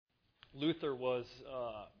Luther was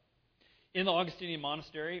in the Augustinian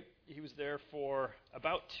monastery. He was there for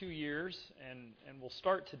about 2 years, and we'll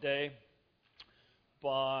start today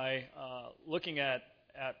by looking at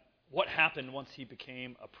what happened once he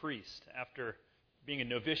became a priest after being a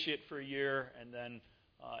novitiate for a year, and then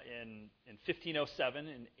in 1507,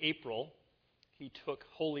 in April, he took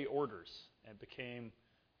holy orders and became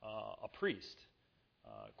a priest.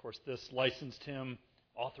 Of course, this licensed him,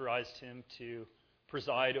 authorized him to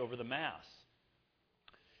preside over the Mass.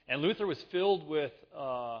 And Luther was filled with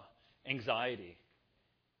anxiety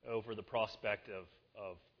over the prospect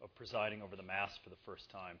of presiding over the Mass for the first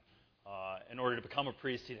time. In order to become a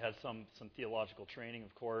priest, he'd had some theological training,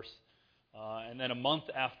 of course. And then a month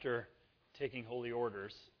after taking holy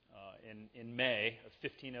orders, in May of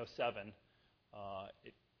 1507,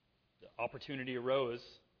 the opportunity arose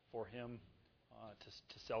for him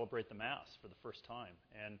to celebrate the Mass for the first time.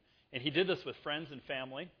 And he did this with friends and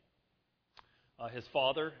family. His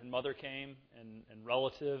father and mother came, and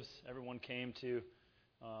relatives. Everyone came to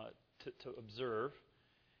observe.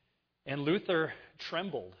 And Luther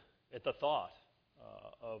trembled at the thought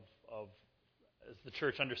of, as the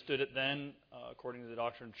church understood it then, according to the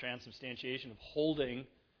doctrine of transubstantiation, of holding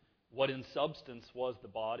what in substance was the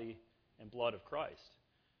body and blood of Christ.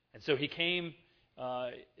 And so he came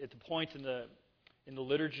at the point in the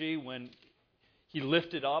liturgy when he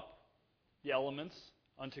lifted up the elements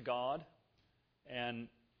unto God and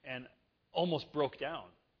almost broke down.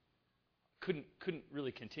 Couldn't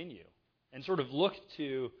really continue. And sort of looked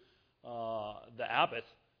to the abbot,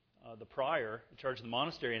 the prior in charge of the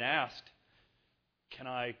monastery, and asked, Can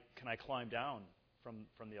I climb down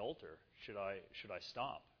from the altar? Should I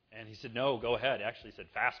stop? And he said, no, go ahead. Actually, he said,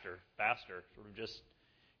 faster, sort of just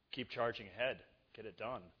keep charging ahead, get it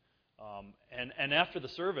done. And after the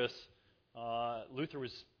service, Luther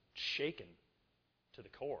was shaken to the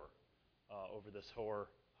core over this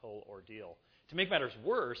whole ordeal. To make matters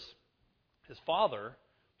worse, his father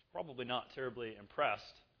was probably not terribly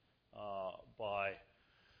impressed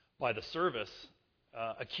by the service,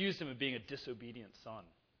 accused him of being a disobedient son,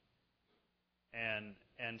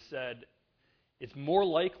 and said, it's more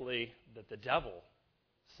likely that the devil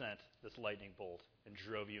sent this lightning bolt and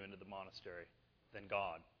drove you into the monastery than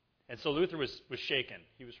God. And so Luther was shaken.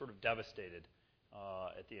 He was sort of devastated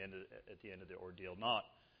at the end of the ordeal.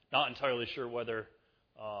 Not entirely sure whether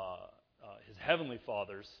his heavenly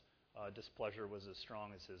Father's displeasure was as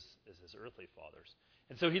strong as his earthly father's.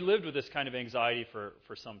 And so he lived with this kind of anxiety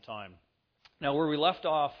for some time. Now, where we left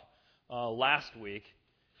off last week,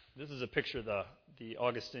 this is a picture of the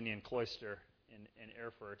Augustinian cloister in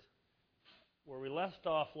Erfurt. Where we left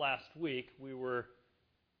off last week, we were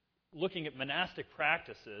looking at monastic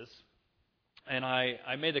practices, and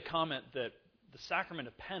I made the comment that the sacrament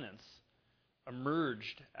of penance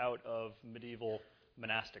emerged out of medieval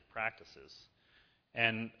monastic practices.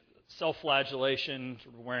 And self-flagellation,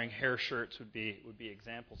 sort of wearing hair shirts would be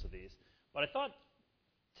examples of these. But I thought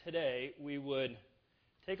today we would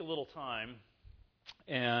take a little time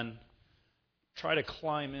and try to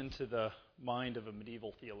climb into the mind of a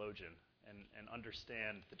medieval theologian and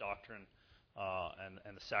understand the doctrine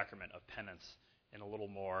and the sacrament of penance in a little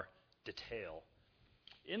more detail.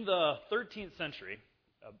 In the 13th century,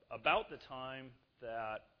 about the time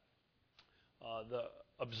that the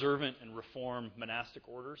observant and reformed monastic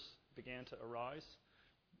orders began to arise,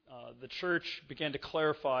 the church began to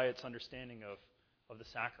clarify its understanding of the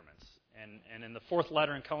sacraments. And in the Fourth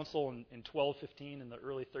Lateran Council in 1215, in the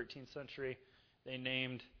early 13th century, they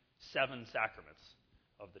named 7 sacraments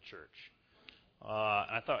of the church. And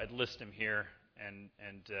I thought I'd list them here, and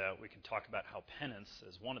we can talk about how penance,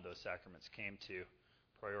 as one of those sacraments, came to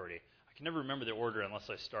priority. I can never remember the order unless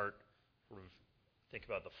I start sort of think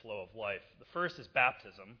about the flow of life. The first is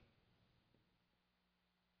baptism,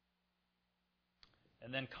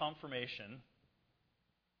 and then confirmation,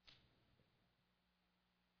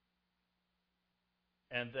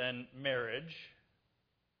 and then marriage,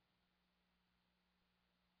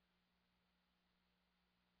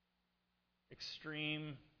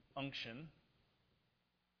 extreme unction,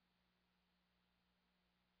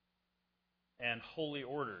 and holy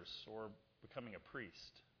orders, or becoming a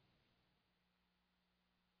priest.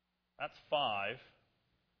 That's 5.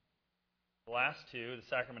 The last 2, the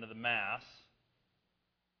sacrament of the Mass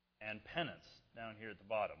and penance, down here at the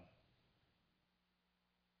bottom.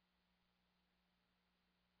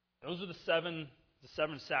 Those are the seven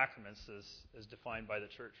sacraments as defined by the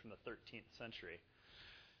church from the 13th century.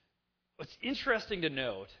 What's interesting to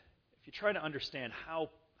note, if you try to understand how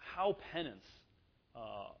penance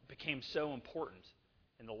became so important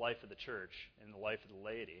in the life of the church, in the life of the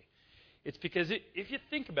laity, It's because if you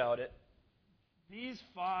think about it, these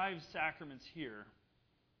 5 sacraments here,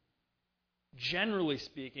 generally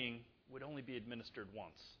speaking, would only be administered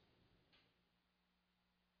once.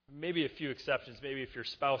 Maybe a few exceptions. Maybe if your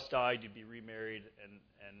spouse died, you'd be remarried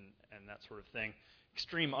and that sort of thing.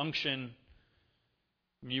 Extreme unction,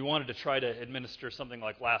 you wanted to try to administer something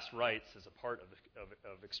like last rites as a part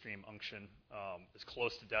of extreme unction, as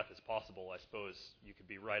close to death as possible. I suppose you could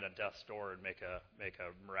be right on death's door and make a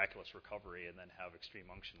miraculous recovery and then have extreme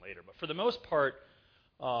unction later. But for the most part,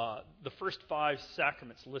 the first 5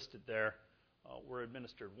 sacraments listed there were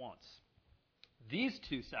administered once. These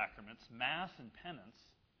 2 sacraments, Mass and penance,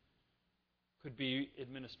 could be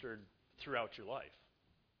administered throughout your life.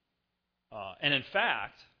 And in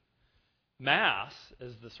fact, Mass,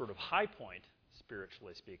 as the sort of high point,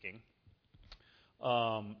 spiritually speaking,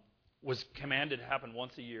 was commanded to happen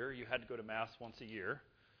once a year. You had to go to Mass once a year.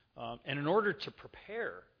 And in order to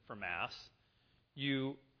prepare for Mass,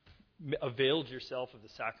 you availed yourself of the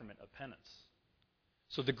sacrament of penance.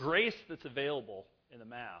 So the grace that's available in the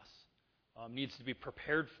Mass needs to be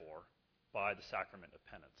prepared for by the sacrament of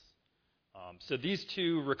penance. So these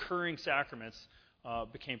 2 recurring sacraments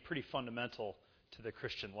became pretty fundamental to the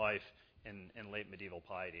Christian life in late medieval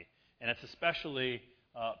piety. And it's especially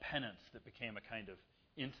penance that became a kind of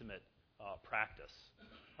intimate practice.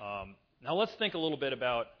 Now let's think a little bit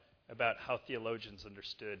about how theologians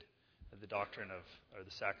understood the doctrine or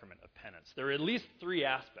the sacrament of penance. There are at least 3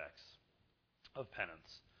 aspects of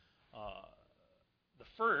penance. The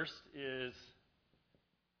first is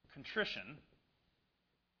contrition.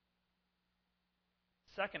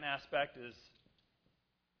 Second aspect is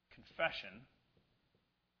confession.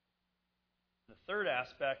 The third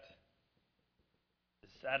aspect is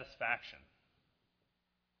satisfaction.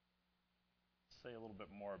 Say a little bit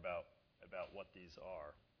more about what these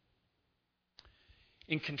are.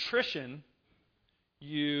 In contrition,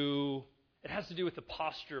 it has to do with the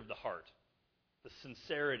posture of the heart, the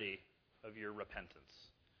sincerity of your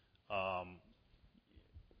repentance.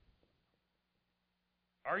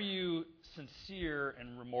 Are you sincere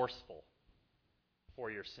and remorseful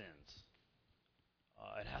for your sins?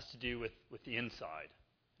 It has to do with the inside,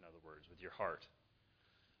 in other words, with your heart.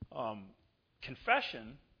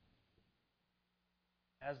 Confession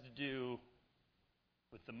has to do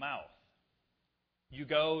with the mouth. You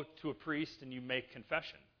go to a priest and you make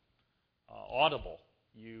confession. Audible.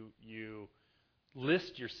 You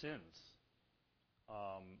list your sins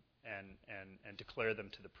and declare them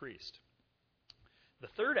to the priest. The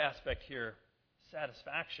third aspect here,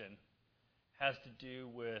 satisfaction, has to do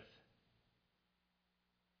with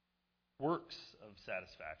works of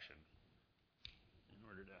satisfaction. In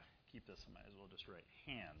order to keep this, I might as well just write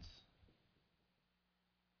hands.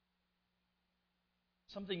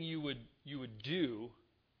 Something you would do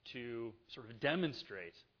to sort of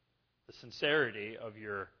demonstrate the sincerity of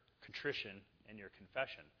your contrition and your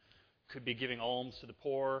confession. It could be giving alms to the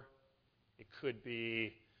poor. It could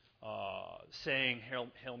be saying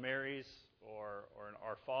Hail Marys or an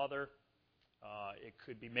Our Father. It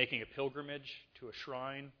could be making a pilgrimage to a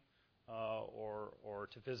shrine or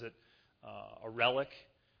to visit a relic.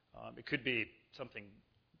 It could be something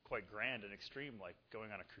quite grand and extreme, like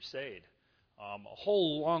going on a crusade. A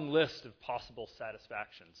whole long list of possible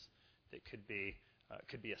satisfactions that could be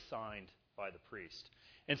assigned by the priest.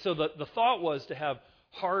 And so the thought was to have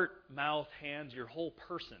heart, mouth, hands, your whole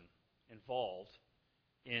person involved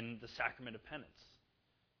in the sacrament of penance.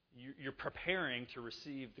 You're preparing to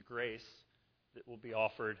receive the grace that will be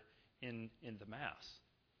offered in the Mass.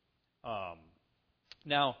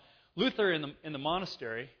 Now, Luther in the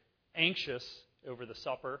monastery, anxious over the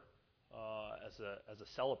supper as a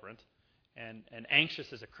celebrant, and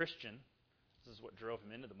anxious as a Christian, this is what drove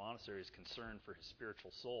him into the monastery, his concern for his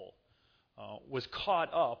spiritual soul, was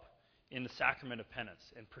caught up in the sacrament of penance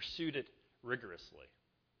and pursued it rigorously.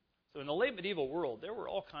 So in the late medieval world, there were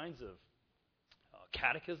all kinds of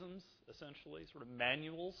catechisms, essentially, sort of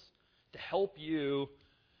manuals to help you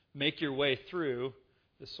make your way through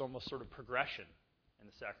this almost sort of progression in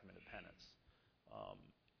the sacrament of penance.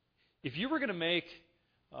 If you were going to make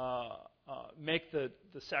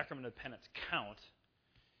the sacrament of penance count,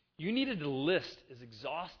 you needed to list as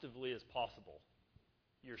exhaustively as possible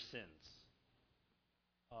your sins.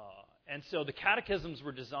 And so the catechisms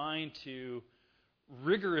were designed to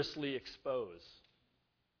rigorously expose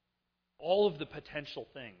all of the potential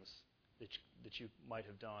things that you might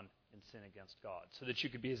have done in sin against God, so that you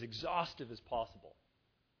could be as exhaustive as possible.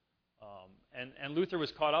 And Luther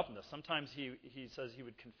was caught up in this. Sometimes he says he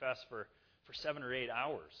would confess for 7 or 8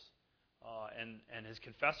 hours. And his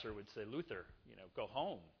confessor would say, Luther, go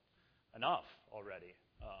home. Enough already.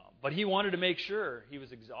 But he wanted to make sure he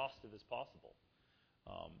was exhaustive as possible.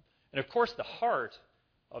 And of course, the heart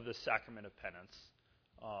of the sacrament of penance,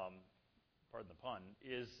 pardon the pun,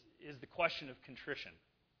 is the question of contrition.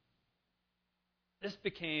 This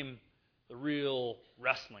became the real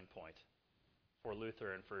wrestling point for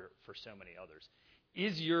Luther and for so many others.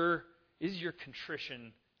 Is your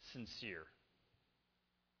contrition sincere?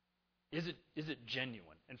 Is it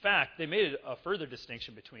genuine? In fact, they made a further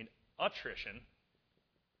distinction between attrition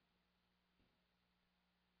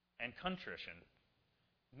and contrition.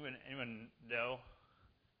 Anyone know?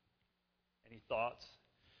 Any thoughts?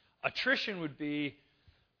 Attrition would be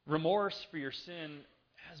remorse for your sin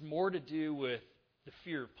has more to do with the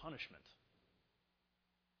fear of punishment.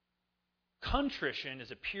 Contrition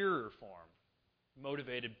is a purer form,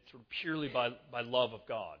 motivated sort of purely by love of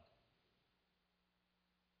God.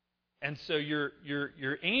 And so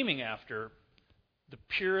you're aiming after the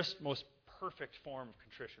purest, most perfect form of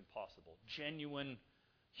contrition possible. Genuine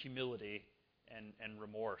humility and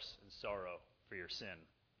remorse and sorrow for your sin.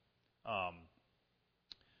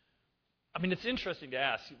 It's interesting to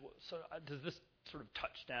ask, so does this sort of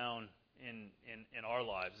touch down in our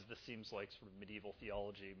lives? This seems like sort of medieval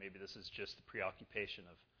theology. Maybe this is just the preoccupation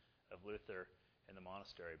of Luther in the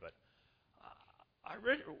monastery. But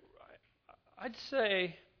I'd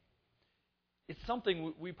say it's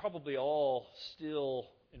something we probably all still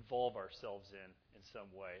involve ourselves in some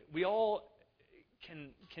way. We all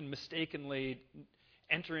can mistakenly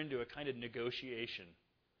enter into a kind of negotiation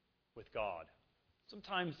with God.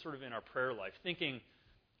 Sometimes sort of in our prayer life, thinking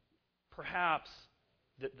perhaps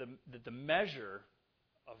that the measure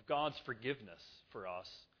of God's forgiveness for us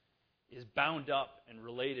is bound up and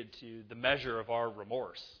related to the measure of our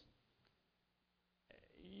remorse.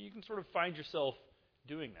 You can sort of find yourself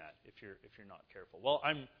doing that if you're not careful. Well,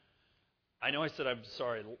 I know I said I'm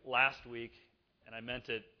sorry last week, and I meant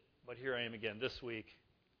it, but here I am again this week,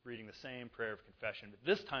 reading the same prayer of confession. But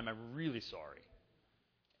this time, I'm really sorry.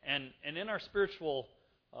 And in our spiritual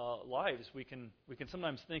lives, we can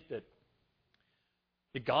sometimes think that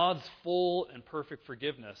God's full and perfect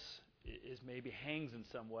forgiveness is maybe hangs in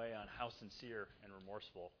some way on how sincere and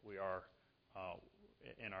remorseful we are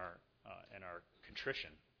in our contrition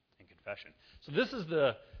and confession. So this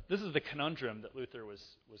is the conundrum that Luther was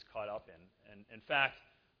caught up in. And in fact,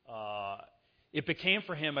 it became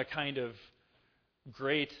for him a kind of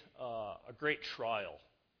great trial.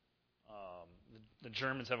 The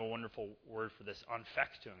Germans have a wonderful word for this,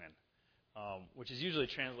 Anfechtungen, which is usually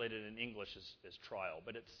translated in English as trial,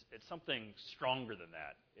 but it's something stronger than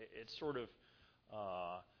that. It's sort of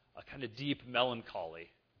a kind of deep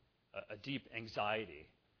melancholy, a deep anxiety.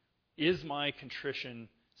 Is my contrition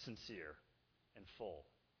sincere and full?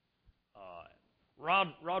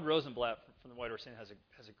 Rod Rosenblatt from the White Horse Inn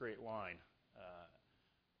has a great line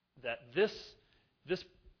that this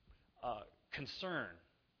concern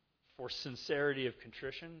for sincerity of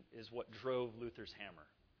contrition is what drove Luther's hammer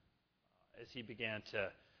as he began to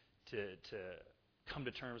come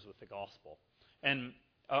to terms with the gospel. And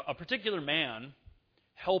a particular man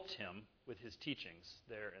helped him with his teachings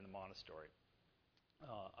there in the monastery.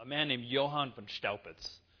 A man named Johann von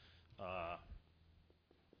Staupitz,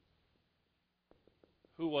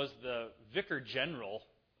 who was the vicar general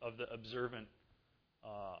of the observant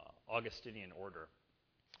Augustinian order.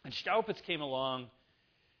 And Staupitz came along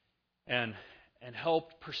and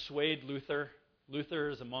helped persuade Luther. Luther,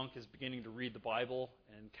 as a monk, is beginning to read the Bible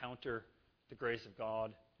and encounter the grace of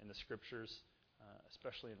God in the Scriptures,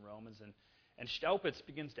 especially in Romans. And Staupitz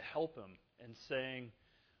begins to help him in saying,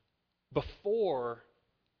 before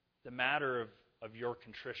the matter of your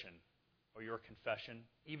contrition or your confession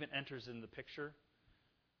even enters in the picture,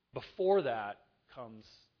 before that comes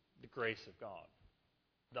the grace of God,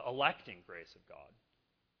 the electing grace of God.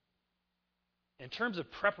 In terms of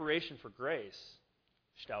preparation for grace,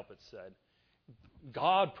 Staupitz said,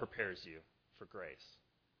 God prepares you for grace.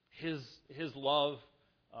 His love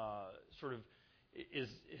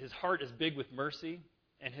his heart is big with mercy,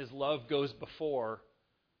 and his love goes before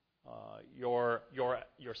your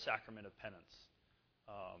sacrament of penance.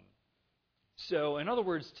 So, in other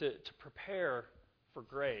words, to prepare for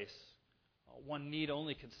grace, one need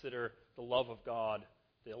only consider the love of God,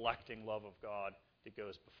 the electing love of God that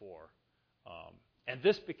goes before. And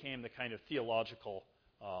this became the kind of theological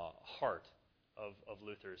heart of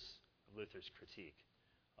Luther's critique.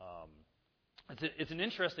 It's an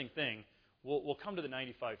interesting thing. We'll come to the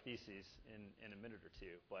 95 Theses in a minute or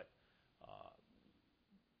two, but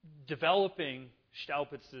developing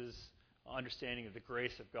Staupitz's understanding of the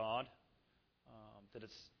grace of God, that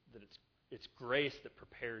it's grace that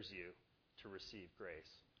prepares you to receive grace.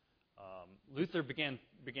 Luther began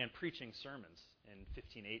preaching sermons in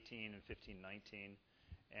 1518 and 1519,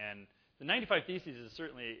 and the 95 Theses is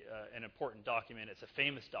certainly an important document. It's a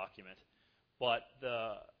famous document, but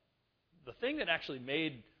the thing that actually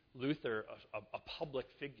made Luther a public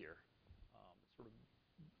figure, sort of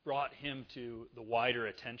brought him to the wider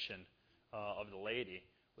attention of the laity,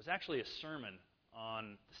 was actually a sermon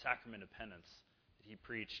on the sacrament of penance that he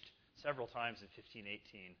preached several times in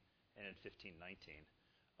 1518 and in 1519.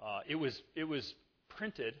 It was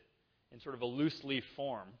printed in sort of a loose leaf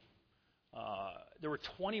form. There were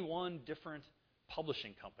 21 different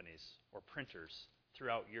publishing companies or printers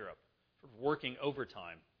throughout Europe, sort of working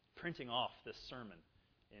overtime, printing off this sermon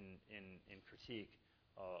in critique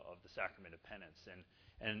of the sacrament of penance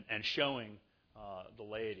and showing the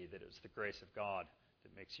laity that it's the grace of God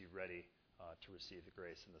that makes you ready to receive the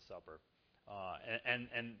grace in the supper.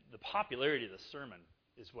 And the popularity of the sermon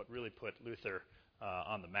is what really put Luther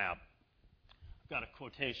on the map. I've got a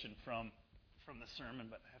quotation from the sermon,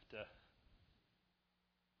 but I have to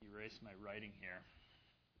erase my writing here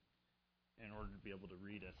in order to be able to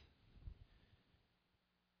read it.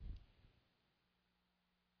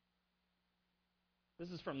 This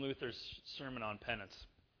is from Luther's Sermon on Penance.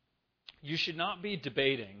 You should not be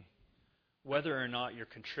debating whether or not your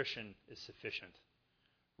contrition is sufficient.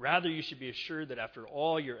 Rather, you should be assured that after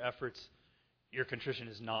all your efforts, your contrition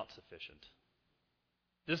is not sufficient.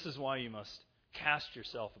 This is why you must cast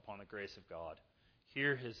yourself upon the grace of God,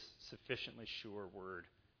 hear His sufficiently sure word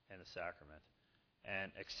and the sacrament,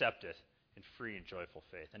 and accept it in free and joyful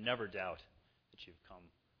faith, and never doubt that you've come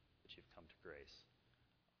to grace.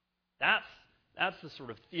 That's the sort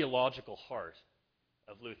of theological heart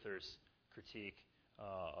of Luther's critique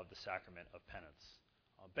of the sacrament of penance,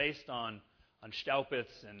 based on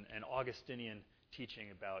Staupitz and Augustinian teaching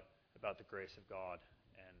about the grace of God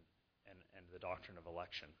and the doctrine of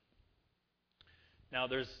election. Now,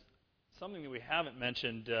 there's something that we haven't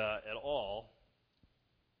mentioned at all,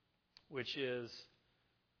 which is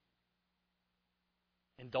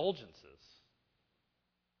indulgences.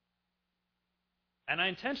 And I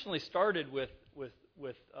intentionally started with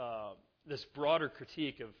this broader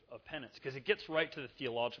critique of penance because it gets right to the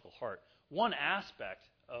theological heart. One aspect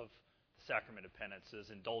of the sacrament of penance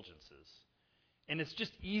is indulgences. And it's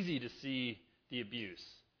just easy to see the abuse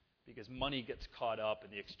because money gets caught up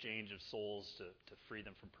in the exchange of souls to free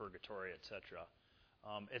them from purgatory, etc.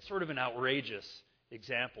 It's sort of an outrageous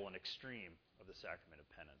example and extreme of the sacrament of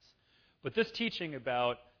penance. But this teaching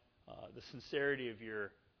about the sincerity of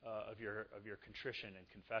your contrition and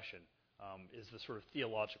confession is the sort of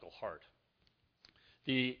theological heart.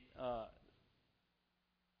 The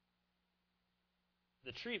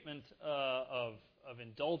treatment of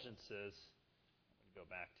indulgences, let me go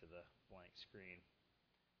back to the blank screen,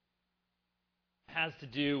 has to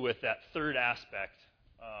do with that third aspect,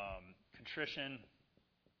 contrition,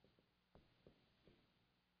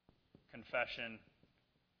 confession,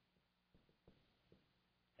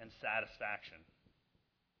 and satisfaction.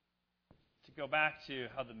 To go back to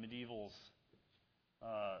how the medievals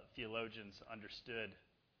theologians understood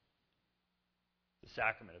the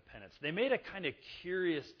sacrament of penance, they made a kind of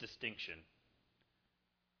curious distinction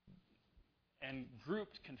and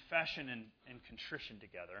grouped confession and contrition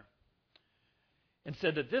together and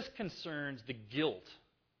said that this concerns the guilt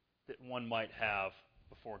that one might have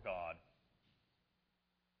before God.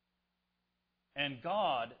 And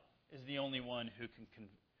God is the only one who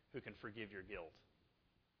can forgive your guilt.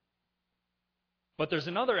 But there's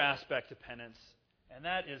another aspect to penance, and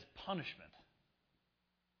that is punishment.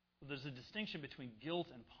 So there's a distinction between guilt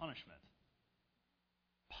and punishment.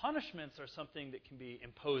 Punishments are something that can be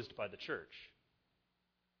imposed by the church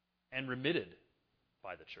and remitted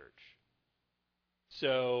by the church.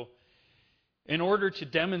 So, in order to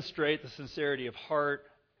demonstrate the sincerity of heart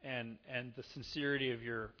and the sincerity of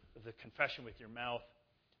the confession with your mouth,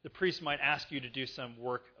 the priest might ask you to do some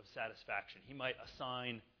work of satisfaction. He might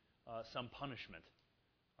assign some punishment.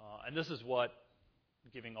 And this is what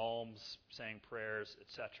giving alms, saying prayers,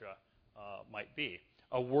 etc. Might be.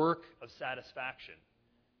 A work of satisfaction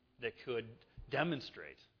that could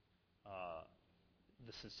demonstrate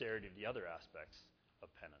the sincerity of the other aspects of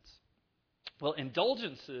penance. Well,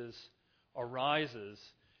 indulgences arises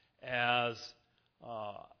as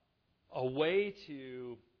a way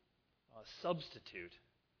to substitute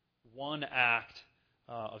one act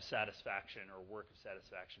of satisfaction or work of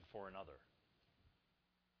satisfaction for another.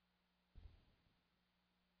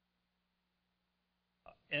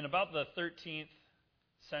 In about the 13th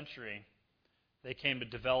century, they came to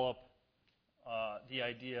develop the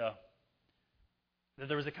idea that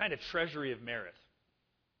there was a kind of treasury of merit.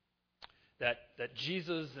 that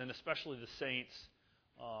Jesus and especially the saints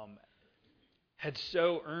had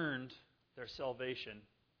so earned their salvation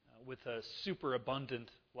with a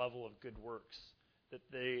superabundant level of good works that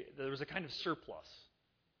there was a kind of surplus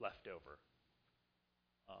left over.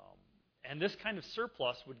 And this kind of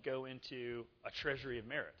surplus would go into a treasury of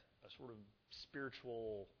merit, a sort of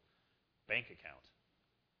spiritual bank account.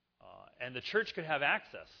 And the church could have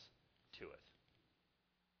access to it.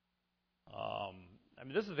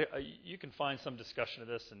 This is you can find some discussion of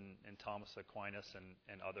this in Thomas Aquinas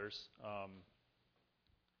and others.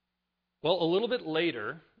 Well, a little bit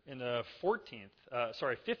later, in the 15th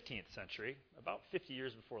century, about 50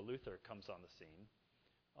 years before Luther comes on the scene,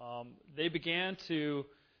 they began to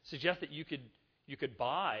suggest that you could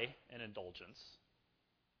buy an indulgence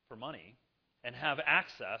for money and have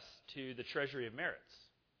access to the treasury of merits.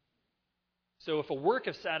 So if a work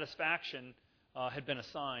of satisfaction had been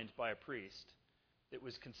assigned by a priest that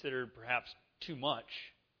was considered perhaps too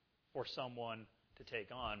much for someone to take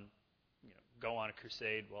on, go on a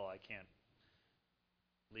crusade. Well, I can't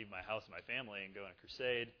leave my house and my family and go on a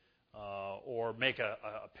crusade, or make a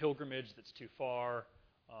pilgrimage that's too far.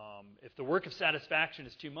 If the work of satisfaction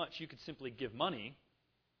is too much, you could simply give money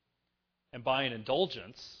and buy an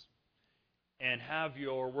indulgence and have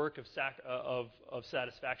your work of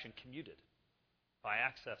satisfaction commuted by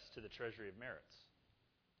access to the treasury of merits.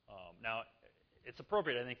 Now, it's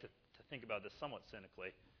appropriate, I think, to think about this somewhat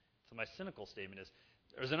cynically. So my cynical statement is,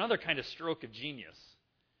 there's another kind of stroke of genius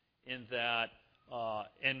in that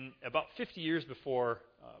in about 50 years before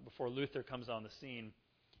Luther comes on the scene,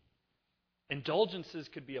 indulgences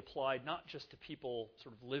could be applied not just to people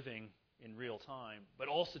sort of living in real time, but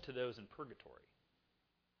also to those in purgatory,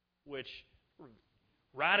 which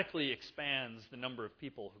radically expands the number of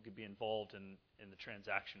people who could be involved in the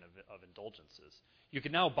transaction of indulgences. You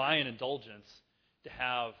can now buy an indulgence to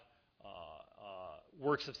have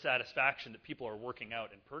works of satisfaction that people are working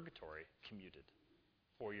out in purgatory commuted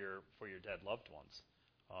for your dead loved ones.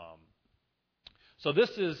 So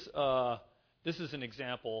this is an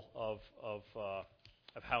example of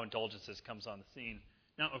how indulgences comes on the scene.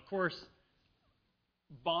 Now, of course,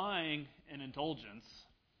 buying an indulgence.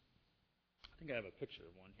 I think I have a picture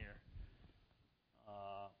of one here.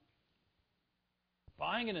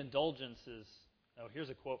 Buying an indulgence is. Oh, here's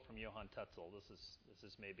a quote from Johann Tetzel. This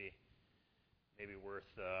is maybe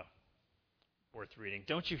worth reading.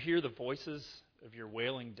 Don't you hear the voices of your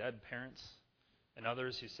wailing dead parents and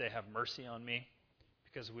others who say, "Have mercy on me,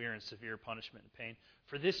 because we are in severe punishment and pain.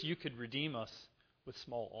 For this you could redeem us with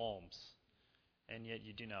small alms, and yet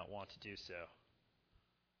you do not want to do so."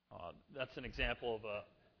 That's an example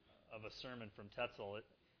of a sermon from Tetzel.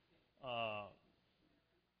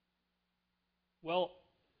 Well,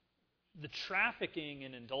 the trafficking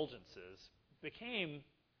in indulgences became,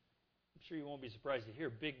 I'm sure you won't be surprised to hear,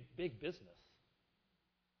 big business.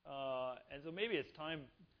 And so maybe it's time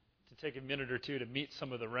to take a minute or two to meet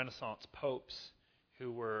some of the Renaissance popes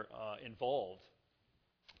who were involved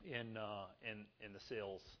in the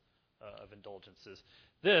sales of indulgences.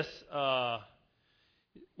 This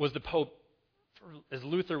was the Pope as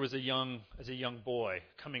Luther was a young boy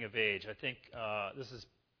coming of age. I think this is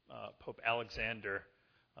Pope Alexander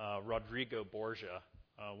Rodrigo Borgia,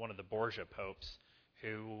 one of the Borgia popes,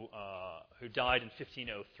 who died in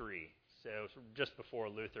 1503. So just before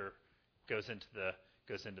Luther goes into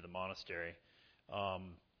the monastery.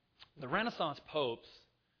 The Renaissance popes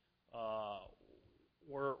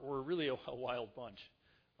were really a wild bunch.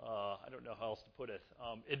 I don't know how else to put it.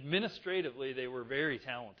 Administratively, they were very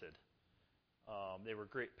talented. They were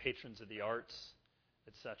great patrons of the arts,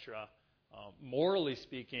 etc. Morally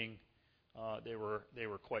speaking, they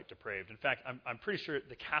were quite depraved. In fact, I'm pretty sure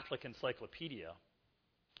the Catholic Encyclopedia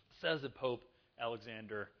says of Pope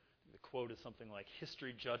Alexander, the quote is something like,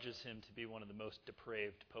 "History judges him to be one of the most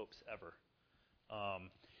depraved popes ever."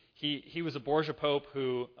 He was a Borgia pope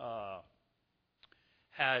who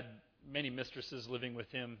had many mistresses living with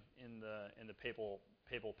him in the papal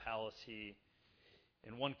palace. He,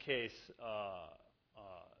 in one case,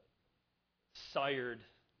 sired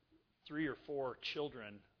 3 or 4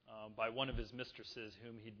 children by one of his mistresses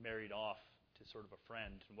whom he'd married off to sort of a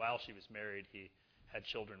friend. And while she was married, he had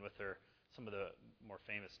children with her. Some of the more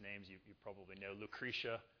famous names you probably know: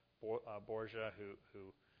 Lucretia Borgia,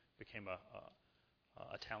 who became a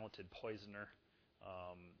talented poisoner;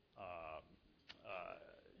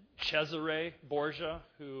 Cesare Borgia,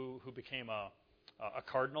 who became a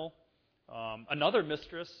cardinal. Another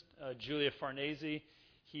mistress, Julia Farnese,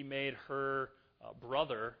 he made her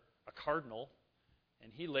brother a cardinal,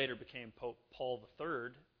 and he later became Pope Paul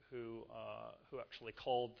III, who actually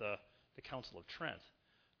called the Council of Trent.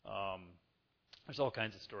 There's all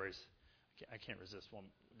kinds of stories. I can't resist one,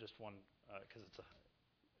 because it's a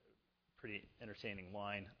pretty entertaining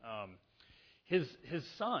line. His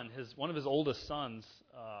son, one of his oldest sons,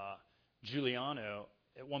 Giuliano,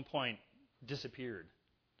 at one point disappeared,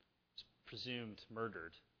 was presumed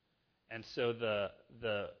murdered, and so the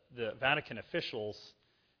Vatican officials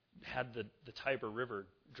had the Tiber River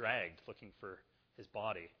dragged looking for his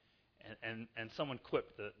body, and someone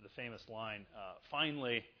quipped the famous line,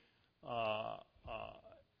 finally, the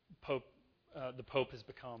Pope has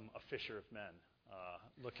become a fisher of men,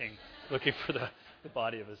 looking for the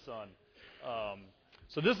body of his son.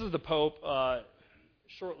 So this is the Pope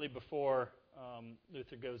shortly before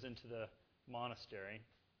Luther goes into the monastery.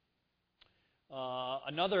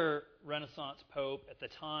 Another Renaissance Pope at the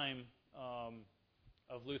time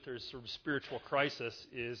of Luther's sort of spiritual crisis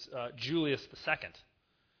is Julius II,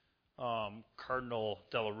 Cardinal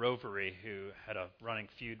della Rovere, who had a running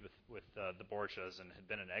feud with the Borgias and had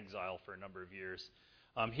been in exile for a number of years.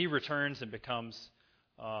 He returns and becomes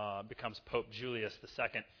Pope Julius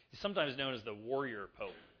II. He's sometimes known as the warrior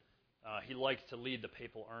pope. He liked to lead the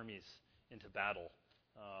papal armies into battle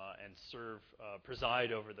and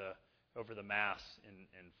preside over the mass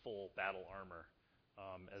in full battle armor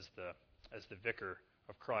as the vicar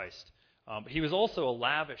of Christ. He was also a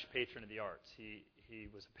lavish patron of the arts. He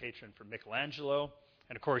was a patron for Michelangelo,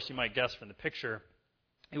 and of course, you might guess from the picture,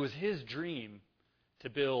 it was his dream to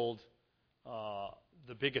build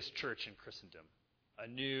the biggest church in Christendom, a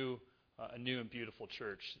new and beautiful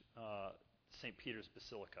church, St. Peter's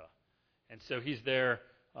Basilica. And so he's there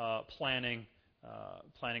planning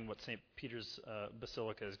what St. Peter's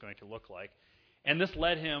Basilica is going to look like. And this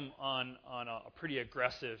led him on a pretty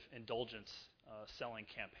aggressive indulgence selling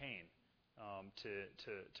campaign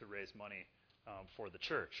to raise money for the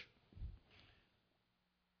church.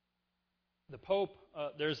 The Pope,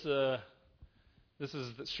 this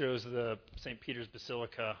shows the St. Peter's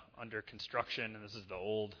Basilica under construction, and this is the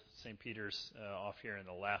old St. Peter's off here in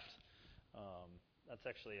the left. That's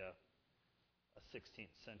actually a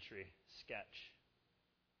 16th century sketch.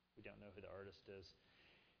 We don't know who the artist is.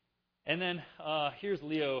 And then here's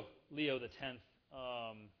Leo X,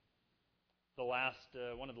 one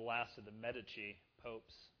of the last of the Medici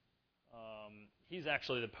popes. He's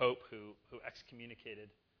actually the pope who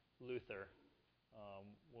excommunicated Luther.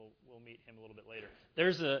 We'll meet him a little bit later.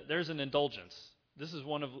 There's an indulgence. This is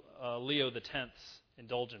one of Leo X's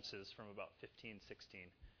indulgences from about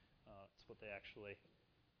 1516. That's what they actually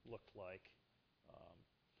looked like.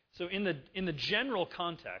 So in the general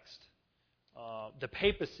context, the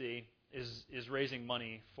papacy is raising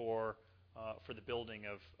money for the building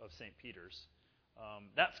of St. Peter's.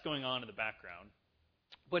 That's going on in the background.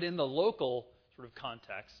 But in the local sort of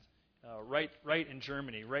context, right in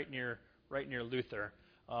Germany, right near Luther,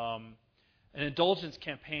 an indulgence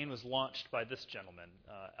campaign was launched by this gentleman,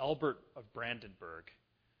 Albert of Brandenburg,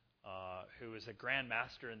 who is a Grand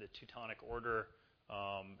Master in the Teutonic Order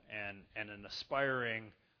and an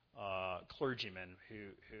aspiring clergyman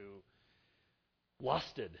who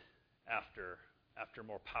lusted after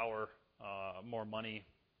more power, more money.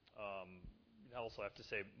 I also have to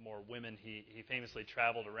say more women. He famously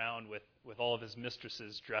traveled around with all of his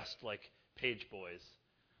mistresses dressed like page boys.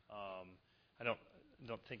 I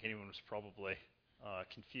don't think anyone was probably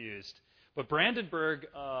confused. But Brandenburg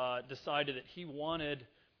decided that he wanted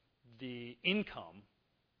the income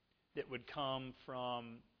that would come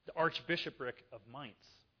from the Archbishopric of Mainz,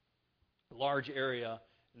 a large area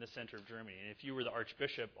in the center of Germany. And if you were the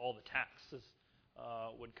archbishop, all the taxes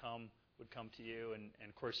would come to you, and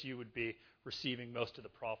of course you would be receiving most of the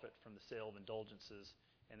profit from the sale of indulgences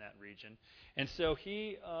in that region. And so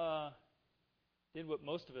he did what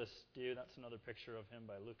most of us do. That's another picture of him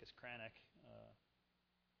by Lucas Cranach.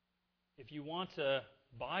 If you want to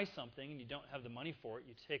buy something and you don't have the money for it,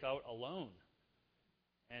 you take out a loan.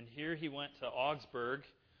 And here he went to Augsburg.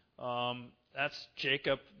 That's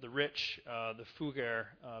Jacob the Rich, the Fugger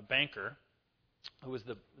banker, who was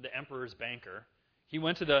the emperor's banker. He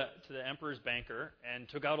went to the emperor's banker and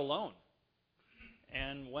took out a loan,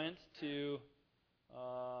 and went to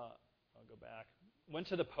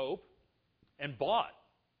the Pope and bought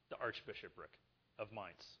the Archbishopric of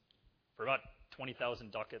Mainz for about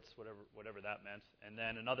 20,000 ducats, whatever that meant, and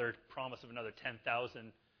then another promise of another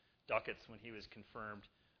 10,000 ducats when he was confirmed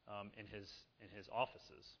in his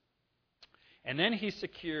offices. And then he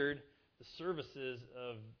secured the services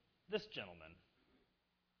of this gentleman,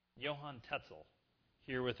 Johann Tetzel,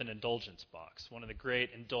 here with an indulgence box, one of the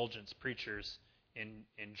great indulgence preachers in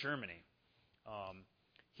Germany.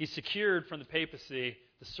 He secured from the papacy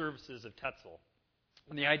the services of Tetzel.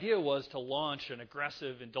 And the idea was to launch an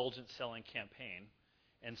aggressive indulgence-selling campaign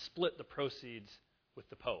and split the proceeds with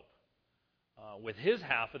the Pope. With his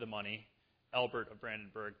half of the money, Albert of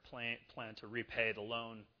Brandenburg planned to repay the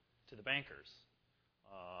loan to the bankers.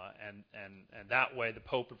 And that way the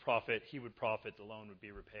Pope would profit, he would profit, the loan would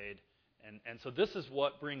be repaid. And so this is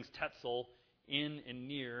what brings Tetzel in and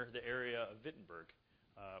near the area of Wittenberg,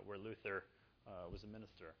 where Luther was a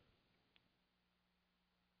minister.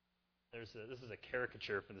 This is a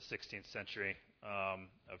caricature from the 16th century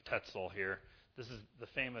of Tetzel here. This is the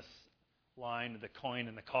famous line, the coin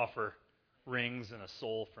in the coffer rings and a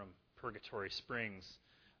soul from Purgatory Springs.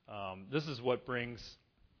 This is what brings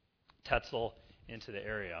Tetzel into the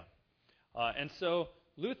area. And so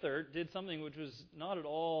Luther did something which was not at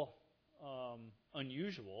all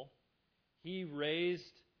unusual. He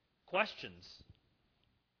raised questions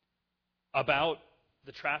about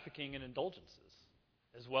the trafficking in indulgences,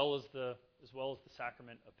 as well as the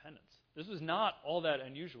sacrament of penance. This was not all that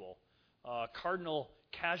unusual. Cardinal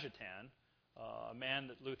Cajetan, a man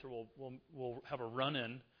that Luther will have a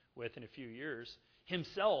run-in with in a few years,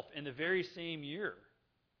 himself in the very same year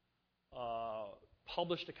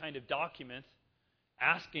published a kind of document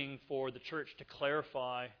asking for the church to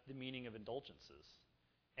clarify the meaning of indulgences.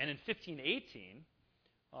 And in 1518,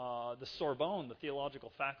 the Sorbonne, the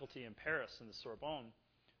theological faculty in Paris in the Sorbonne,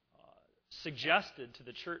 suggested to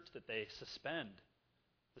the church that they suspend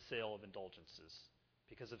the sale of indulgences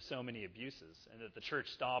because of so many abuses, and that the church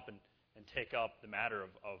stop and take up the matter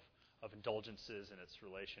of indulgences and its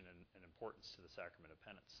relation and importance to the sacrament of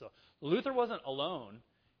penance. So Luther wasn't alone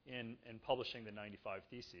in publishing the 95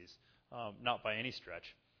 Theses, not by any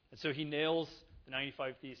stretch. And so he nails the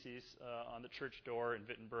 95 Theses on the church door in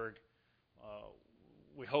Wittenberg.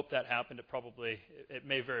 We hope that happened. It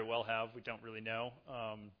may very well have. We don't really know.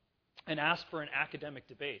 And asked for an academic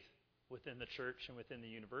debate within the church and within the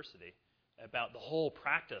university about the whole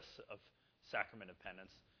practice of sacrament of penance,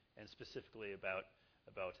 and specifically about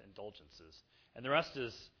indulgences. And the rest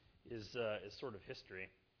is sort of history.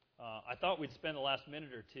 I thought we'd spend the last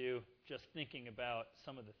minute or two just thinking about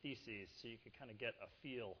some of the theses so you could kind of get a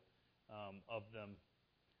feel of them.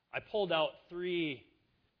 I pulled out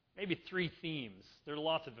maybe three themes. There are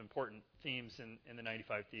lots of important themes in the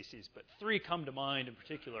 95 Theses, but three come to mind in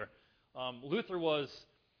particular. Luther was,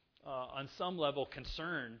 on some level,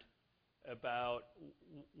 concerned about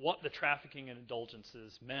what the trafficking in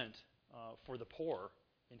indulgences meant for the poor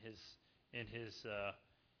in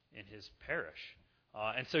his parish.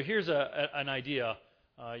 And so here's an idea.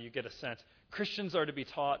 You get a sense. Christians are to be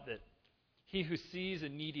taught that he who sees a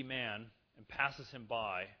needy man and passes him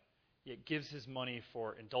by, yet gives his money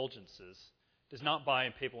for indulgences, does not buy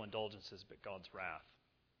in papal indulgences, but God's wrath.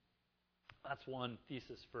 That's one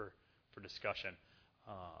thesis for discussion.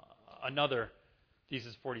 Another,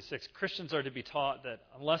 thesis 46, Christians are to be taught that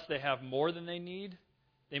unless they have more than they need,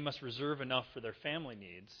 they must reserve enough for their family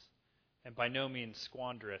needs, and by no means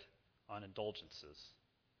squander it on indulgences.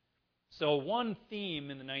 So one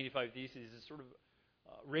theme in the 95 Theses is sort of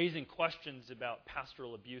raising questions about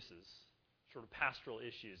pastoral abuses, sort of pastoral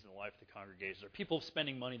issues in the life of the congregation. Are people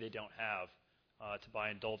spending money they don't have to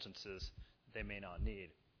buy indulgences that they may not need?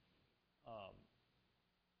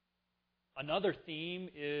 Another theme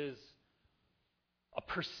is a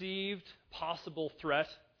perceived possible threat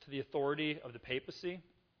to the authority of the papacy.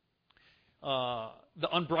 The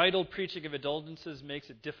unbridled preaching of indulgences makes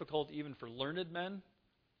it difficult even for learned men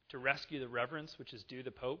to rescue the reverence which is due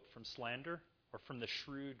the Pope from slander or from the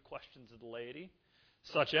shrewd questions of the laity,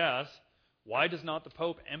 such as, why does not the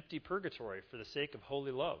Pope empty purgatory for the sake of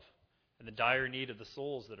holy love and the dire need of the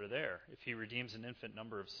souls that are there, if he redeems an infinite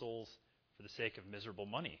number of souls for the sake of miserable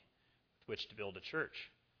money with which to build a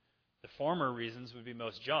church? The former reasons would be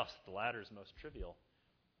most just, the latter is most trivial,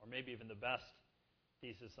 or maybe even the best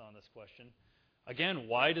thesis on this question. Again,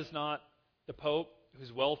 why does not the Pope,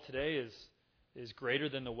 whose wealth today is greater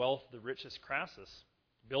than the wealth of the richest Crassus,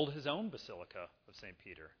 build his own basilica of St.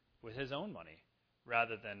 Peter with his own money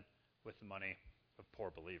rather than with the money of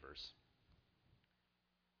poor believers?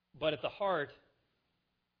 But at the heart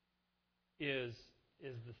is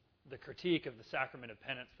the critique of the sacrament of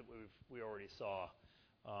penance that we already saw.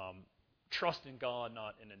 Trust in God,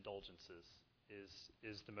 not in indulgences,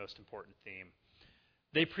 is the most important theme.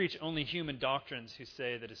 They preach only human doctrines who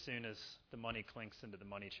say that as soon as the money clinks into the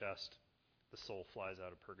money chest, the soul flies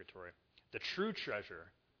out of purgatory. The true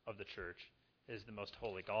treasure of the church is the most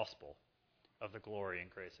holy gospel of the glory and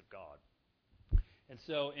grace of God. And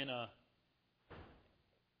so in a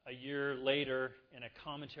year later, in a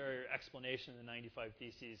commentary or explanation of the 95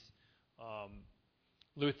 Theses,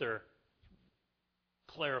 Luther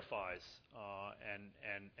clarifies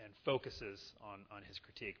and focuses on his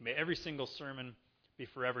critique. May every single sermon be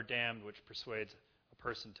forever damned which persuades a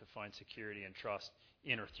person to find security and trust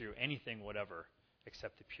in or through anything whatever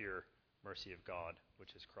except the pure mercy of God,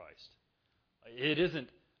 which is Christ. It isn't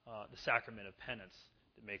the sacrament of penance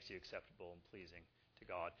that makes you acceptable and pleasing to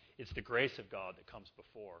God. It's the grace of God that comes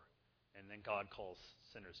before, and then God calls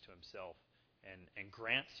sinners to himself and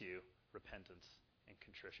grants you repentance and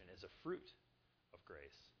contrition as a fruit of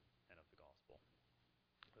grace and of the gospel.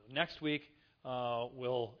 Next week,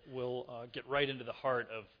 we'll get right into the heart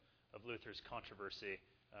of Luther's controversy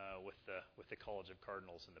with the College of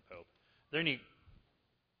Cardinals and the Pope. Are there any,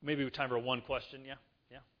 maybe time for one question? Yeah?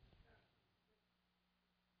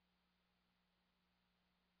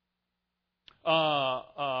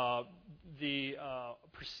 The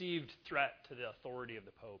perceived threat to the authority of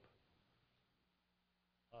the Pope.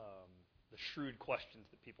 The shrewd questions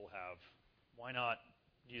that people have. Why not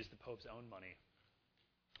use the Pope's own money?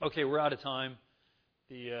 Okay, we're out of time.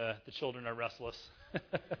 The children are restless.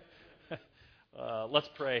 Let's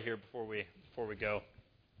pray here before we go.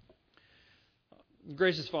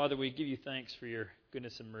 Gracious Father, we give you thanks for your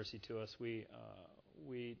goodness and mercy to us. We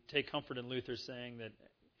take comfort in Luther saying that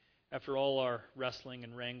after all our wrestling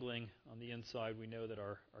and wrangling on the inside, we know that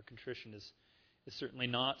our contrition is certainly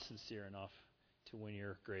not sincere enough to win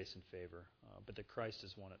your grace and favor, but that Christ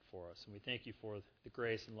has won it for us. And we thank you for the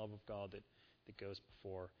grace and love of God that goes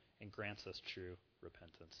before and grants us true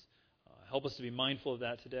repentance. Help us to be mindful of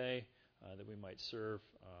that today, that we might serve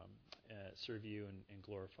you and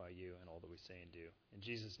glorify you in all that we say and do. In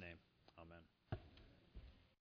Jesus' name, amen.